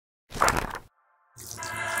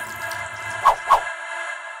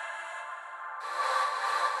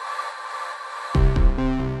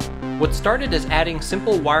What started as adding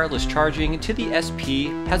simple wireless charging to the SP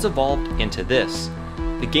has evolved into this,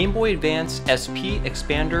 the Gameboy Advance SP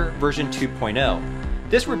Expander version 2.0.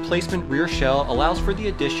 This replacement rear shell allows for the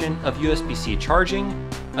addition of USB-C charging,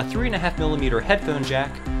 a 3.5mm headphone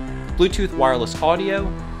jack, Bluetooth wireless audio,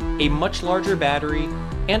 a much larger battery,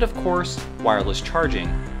 and of course, wireless charging.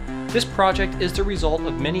 This project is the result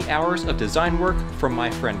of many hours of design work from my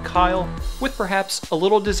friend Kyle, with perhaps a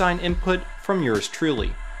little design input from yours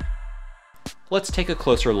truly. Let's take a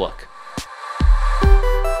closer look.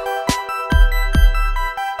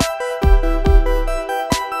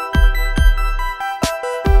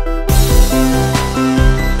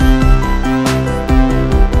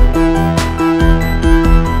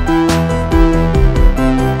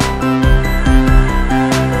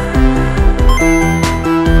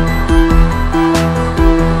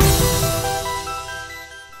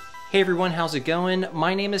 Hey everyone, how's it going?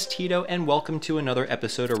 My name is Tito and welcome to another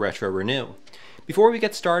episode of Retro Renew. Before we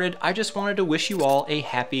get started, I just wanted to wish you all a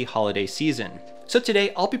happy holiday season. So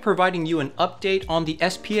today I'll be providing you an update on the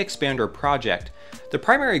SP Expander project. The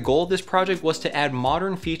primary goal of this project was to add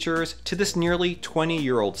modern features to this nearly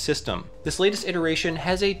 20-year-old system. This latest iteration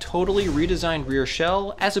has a totally redesigned rear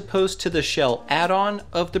shell as opposed to the shell add-on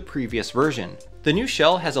of the previous version. The new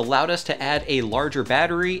shell has allowed us to add a larger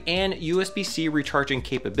battery and USB-C recharging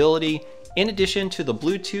capability, in addition to the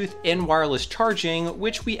Bluetooth and wireless charging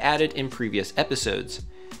which we added in previous episodes.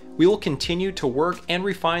 We will continue to work and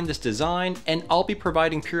refine this design, and I'll be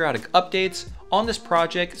providing periodic updates on this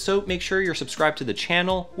project, so make sure you're subscribed to the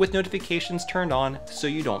channel with notifications turned on so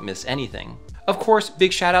you don't miss anything. Of course,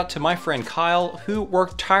 big shout out to my friend Kyle, who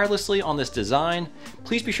worked tirelessly on this design.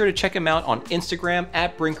 Please be sure to check him out on Instagram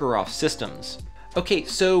at Brinkeroff Systems. Okay,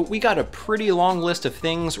 so we got a pretty long list of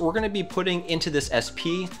things we're going to be putting into this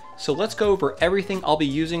SP, so let's go over everything I'll be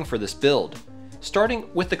using for this build.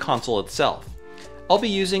 Starting with the console itself. I'll be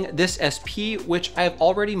using this SP, which I have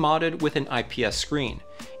already modded with an IPS screen.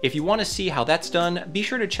 If you want to see how that's done, be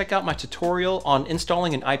sure to check out my tutorial on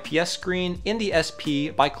installing an IPS screen in the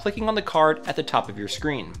SP by clicking on the card at the top of your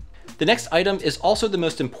screen. The next item is also the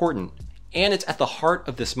most important, and it's at the heart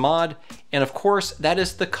of this mod, and of course that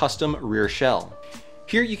is the custom rear shell.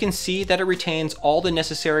 Here you can see that it retains all the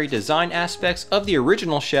necessary design aspects of the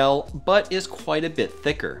original shell, but is quite a bit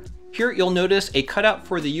thicker. Here you'll notice a cutout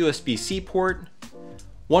for the USB-C port,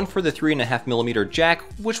 one for the 3.5mm jack,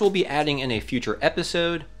 which we'll be adding in a future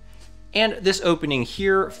episode, and this opening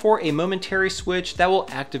here for a momentary switch that will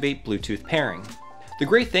activate Bluetooth pairing. The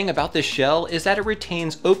great thing about this shell is that it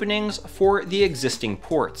retains openings for the existing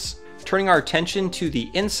ports. Turning our attention to the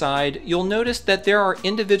inside, you'll notice that there are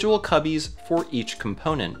individual cubbies for each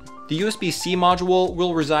component. The USB-C module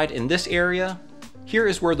will reside in this area. Here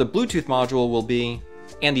is where the Bluetooth module will be,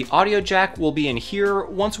 and the audio jack will be in here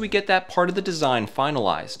once we get that part of the design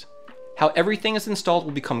finalized. How everything is installed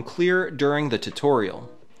will become clear during the tutorial.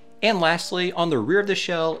 And lastly, on the rear of the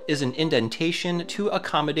shell is an indentation to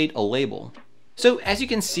accommodate a label. So as you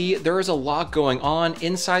can see, there is a lot going on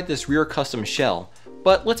inside this rear custom shell.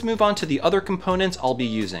 But let's move on to the other components I'll be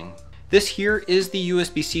using. This here is the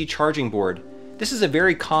USB-C charging board. This is a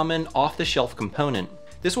very common off-the-shelf component.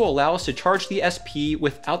 This will allow us to charge the SP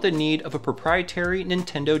without the need of a proprietary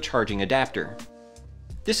Nintendo charging adapter.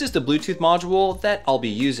 This is the Bluetooth module that I'll be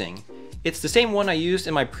using. It's the same one I used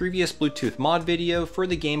in my previous Bluetooth mod video for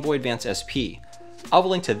the Gameboy Advance SP. I'll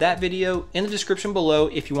link to that video in the description below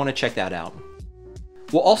if you want to check that out.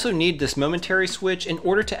 We'll also need this momentary switch in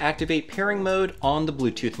order to activate pairing mode on the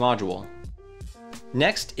Bluetooth module.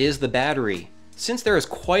 Next is the battery. Since there is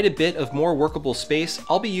quite a bit of more workable space,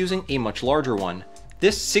 I'll be using a much larger one.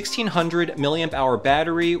 This 1600 mAh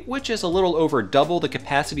battery, which is a little over double the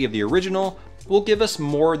capacity of the original, will give us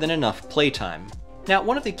more than enough playtime. Now,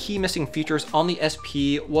 one of the key missing features on the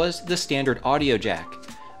SP was the standard audio jack.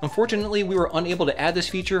 Unfortunately, we were unable to add this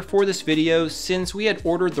feature for this video since we had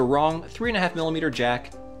ordered the wrong 3.5mm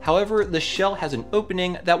jack. However, the shell has an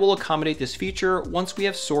opening that will accommodate this feature once we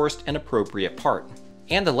have sourced an appropriate part.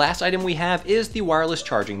 And the last item we have is the wireless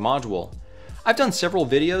charging module. I've done several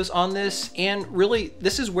videos on this, and really,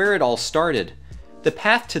 this is where it all started. The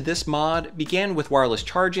path to this mod began with wireless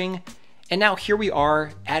charging, and now here we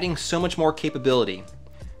are, adding so much more capability.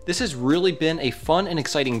 This has really been a fun and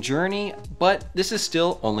exciting journey, but this is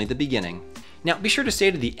still only the beginning. Now be sure to stay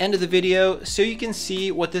to the end of the video so you can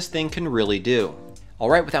see what this thing can really do.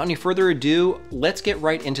 Alright, without any further ado, let's get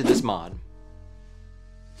right into this mod.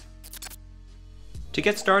 To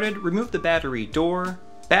get started, remove the battery door,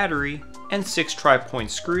 battery, and 6 tri-point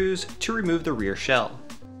screws to remove the rear shell.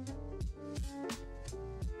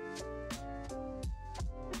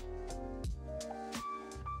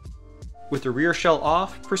 With the rear shell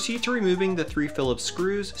off, proceed to removing the 3 Phillips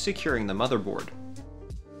screws securing the motherboard.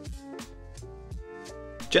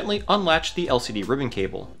 Gently unlatch the LCD ribbon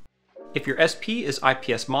cable. If your SP is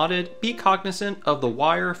IPS modded, be cognizant of the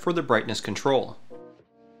wire for the brightness control.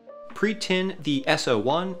 Pre-tin the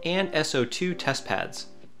SO1 and SO2 test pads.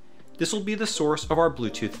 This will be the source of our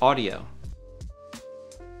Bluetooth audio.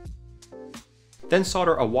 Then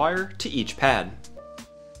solder a wire to each pad.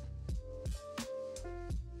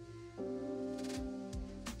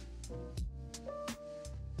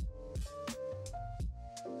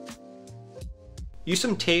 Use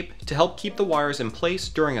some tape to help keep the wires in place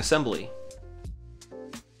during assembly.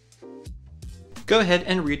 Go ahead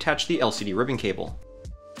and reattach the LCD ribbon cable.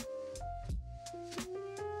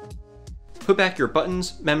 Put back your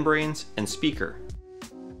buttons, membranes, and speaker.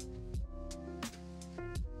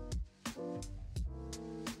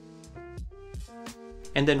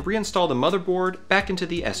 And then reinstall the motherboard back into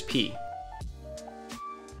the SP.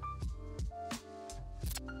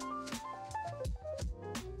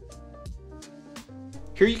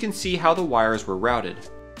 Here you can see how the wires were routed.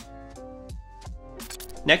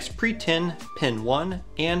 Next, pre-tin pin 1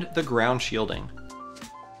 and the ground shielding.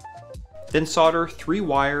 Then solder 3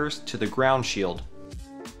 wires to the ground shield.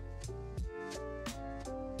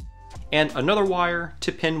 And another wire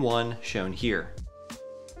to pin 1 shown here.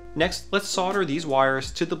 Next, let's solder these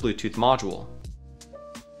wires to the Bluetooth module.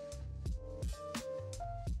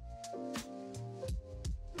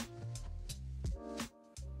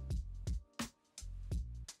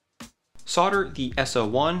 Solder the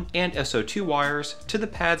SO1 and SO2 wires to the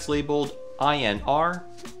pads labeled INR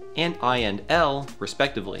and INL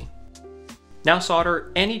respectively. Now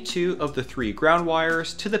solder any 2 of the 3 ground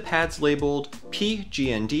wires to the pads labeled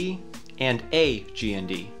PGND and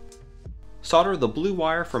AGND. Solder the blue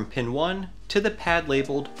wire from pin 1 to the pad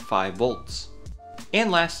labeled 5 volts. And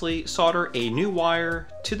lastly, solder a new wire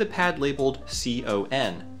to the pad labeled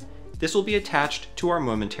CON. This will be attached to our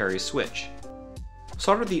momentary switch.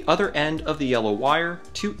 Solder the other end of the yellow wire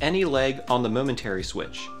to any leg on the momentary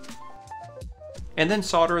switch. And then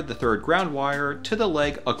solder the 3rd ground wire to the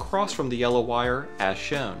leg across from the yellow wire as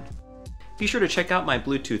shown. Be sure to check out my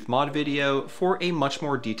Bluetooth mod video for a much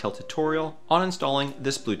more detailed tutorial on installing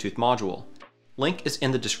this Bluetooth module. Link is in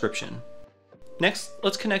the description. Next,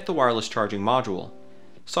 let's connect the wireless charging module.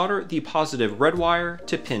 Solder the positive red wire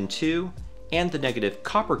to pin 2 and the negative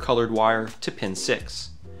copper colored wire to pin 6.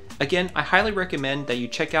 Again, I highly recommend that you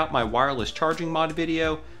check out my wireless charging mod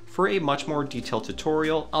video for a much more detailed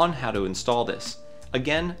tutorial on how to install this.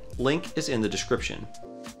 Again, link is in the description.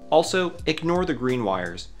 Also, ignore the green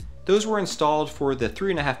wires. Those were installed for the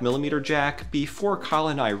 3.5mm jack before Kyle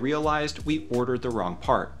and I realized we ordered the wrong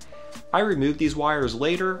part. I removed these wires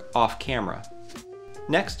later off camera.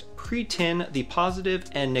 Next, pre-tin the positive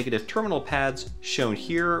and negative terminal pads shown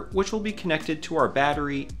here, which will be connected to our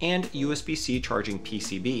battery and USB-C charging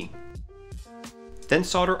PCB. Then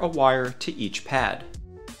solder a wire to each pad.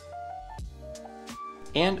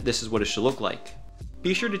 And this is what it should look like.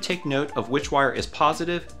 Be sure to take note of which wire is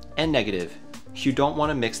positive and negative. You don't want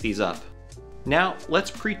to mix these up. Now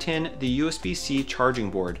let's pre-tin the USB-C charging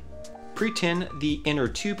board. Pre-tin the inner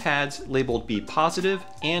 2 pads labeled B positive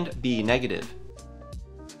and B negative.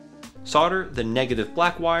 Solder the negative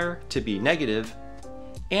black wire to B negative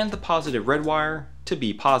and the positive red wire to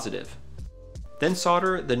B positive. Then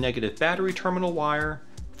solder the negative battery terminal wire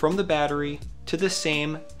from the battery to the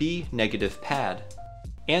same B negative pad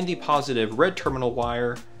and the positive red terminal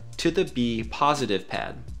wire to the B positive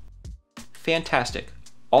pad. Fantastic.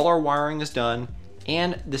 All our wiring is done,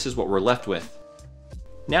 and this is what we're left with.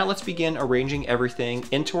 Now let's begin arranging everything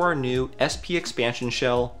into our new SP expansion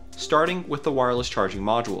shell, starting with the wireless charging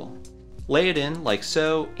module. Lay it in like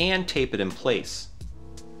so and tape it in place.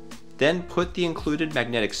 Then put the included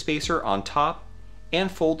magnetic spacer on top and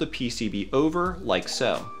fold the PCB over like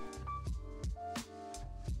so.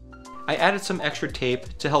 I added some extra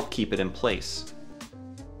tape to help keep it in place.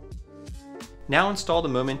 Now install the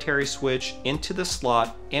momentary switch into the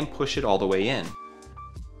slot and push it all the way in.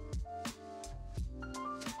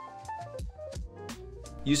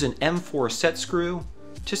 Use an M4 set screw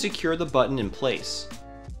to secure the button in place.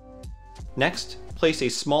 Next, place a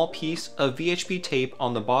small piece of VHB tape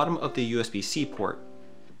on the bottom of the USB-C port.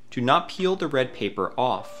 Do not peel the red paper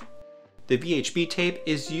off. The VHB tape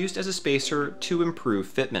is used as a spacer to improve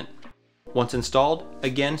fitment. Once installed,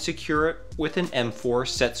 again secure it with an M4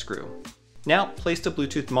 set screw. Now place the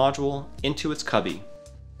Bluetooth module into its cubby.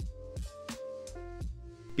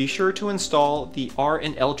 Be sure to install the R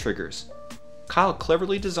and L triggers. Kyle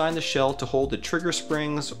cleverly designed the shell to hold the trigger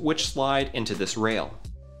springs which slide into this rail.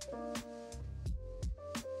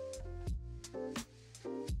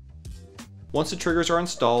 Once the triggers are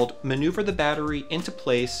installed, maneuver the battery into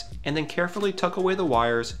place and then carefully tuck away the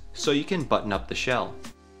wires so you can button up the shell.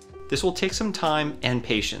 This will take some time and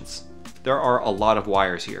patience. There are a lot of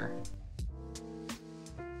wires here.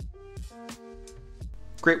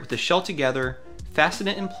 Great, with the shell together, fasten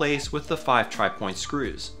it in place with the 5 tri-point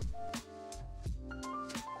screws.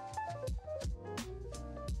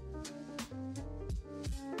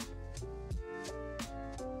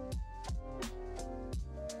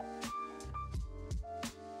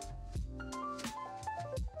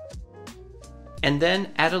 And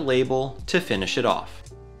then add a label to finish it off.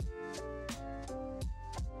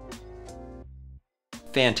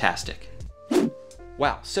 Fantastic.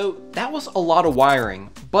 Wow, so that was a lot of wiring,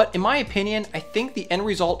 but in my opinion, I think the end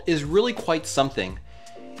result is really quite something.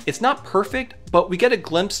 It's not perfect, but we get a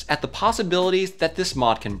glimpse at the possibilities that this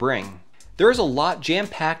mod can bring. There is a lot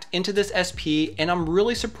jam-packed into this SP, and I'm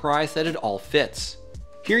really surprised that it all fits.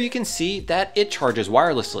 Here you can see that it charges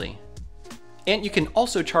wirelessly. And you can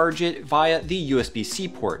also charge it via the USB-C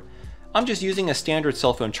port. I'm just using a standard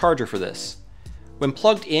cell phone charger for this. When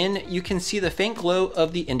plugged in, you can see the faint glow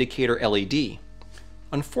of the indicator LED.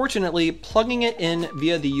 Unfortunately, plugging it in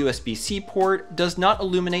via the USB-C port does not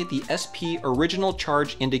illuminate the SP original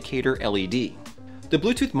charge indicator LED. The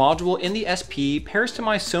Bluetooth module in the SP pairs to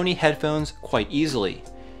my Sony headphones quite easily.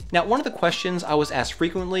 Now, one of the questions I was asked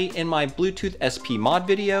frequently in my Bluetooth SP mod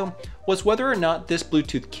video was whether or not this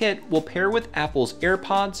Bluetooth kit will pair with Apple's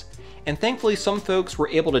AirPods, and thankfully some folks were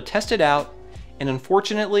able to test it out, and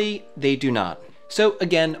unfortunately, they do not. So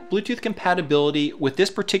again, Bluetooth compatibility with this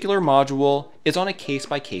particular module is on a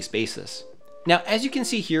case-by-case basis. Now, as you can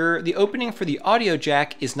see here, the opening for the audio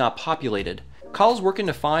jack is not populated. Kyle's working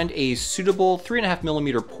to find a suitable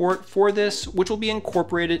 3.5mm port for this, which will be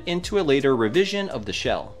incorporated into a later revision of the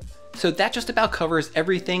shell. So that just about covers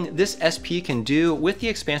everything this SP can do with the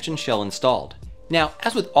expansion shell installed. Now,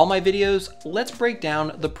 as with all my videos, let's break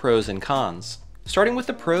down the pros and cons. Starting with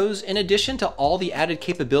the pros, in addition to all the added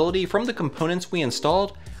capability from the components we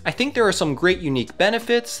installed, I think there are some great unique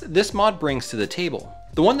benefits this mod brings to the table.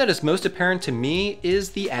 The one that is most apparent to me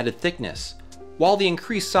is the added thickness. While the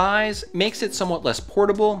increased size makes it somewhat less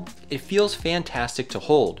portable, it feels fantastic to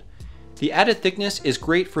hold. The added thickness is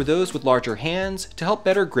great for those with larger hands to help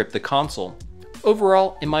better grip the console.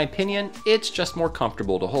 Overall, in my opinion, it's just more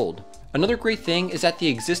comfortable to hold. Another great thing is that the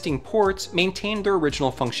existing ports maintain their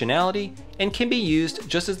original functionality and can be used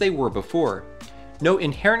just as they were before. No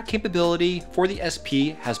inherent capability for the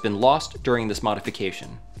SP has been lost during this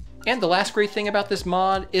modification. And the last great thing about this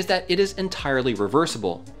mod is that it is entirely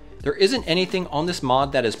reversible. There isn't anything on this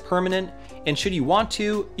mod that is permanent, and should you want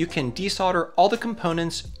to, you can desolder all the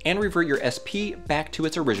components and revert your SP back to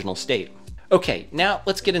its original state. Okay, now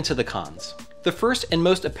let's get into the cons. The first and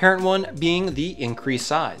most apparent one being the increased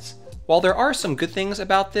size. While there are some good things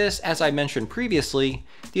about this, as I mentioned previously,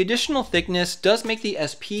 the additional thickness does make the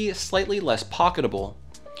SP slightly less pocketable.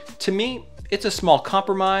 To me, it's a small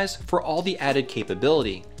compromise for all the added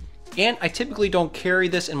capability, and I typically don't carry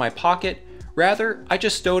this in my pocket. Rather, I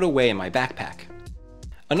just stow it away in my backpack.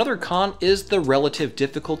 Another con is the relative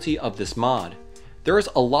difficulty of this mod. There is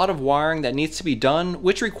a lot of wiring that needs to be done,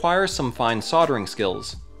 which requires some fine soldering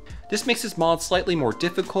skills. This makes this mod slightly more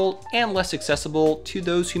difficult and less accessible to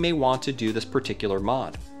those who may want to do this particular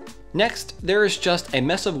mod. Next, there is just a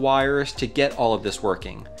mess of wires to get all of this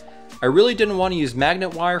working. I really didn't want to use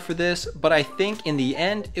magnet wire for this, but I think in the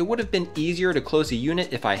end, it would have been easier to close the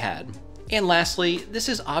unit if I had. And lastly, this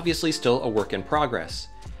is obviously still a work in progress.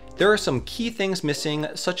 There are some key things missing,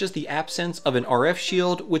 such as the absence of an RF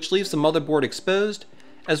shield, which leaves the motherboard exposed,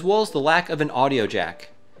 as well as the lack of an audio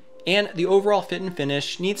jack. And the overall fit and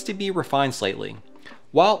finish needs to be refined slightly.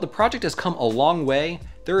 While the project has come a long way,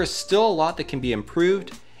 there is still a lot that can be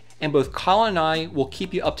improved, and both Kyle and I will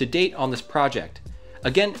keep you up to date on this project.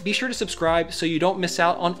 Again, be sure to subscribe so you don't miss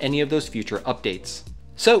out on any of those future updates.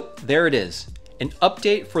 So there it is. An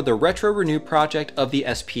update for the Retro Renew project of the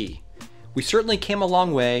SP. We certainly came a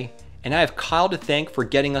long way, and I have Kyle to thank for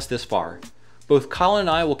getting us this far. Both Kyle and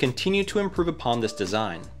I will continue to improve upon this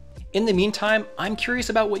design. In the meantime, I'm curious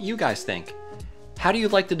about what you guys think. How do you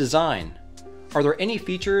like the design? Are there any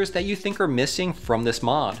features that you think are missing from this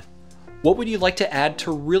mod? What would you like to add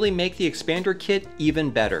to really make the expander kit even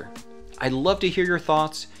better? I'd love to hear your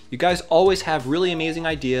thoughts. You guys always have really amazing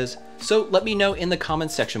ideas, so let me know in the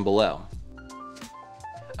comments section below.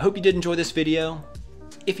 I hope you did enjoy this video.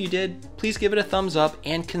 If you did, please give it a thumbs up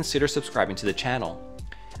and consider subscribing to the channel.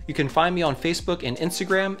 You can find me on Facebook and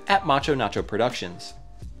Instagram at Macho Nacho Productions.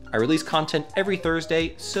 I release content every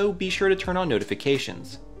Thursday, so be sure to turn on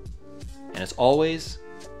notifications. And as always,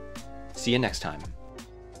 see you next time.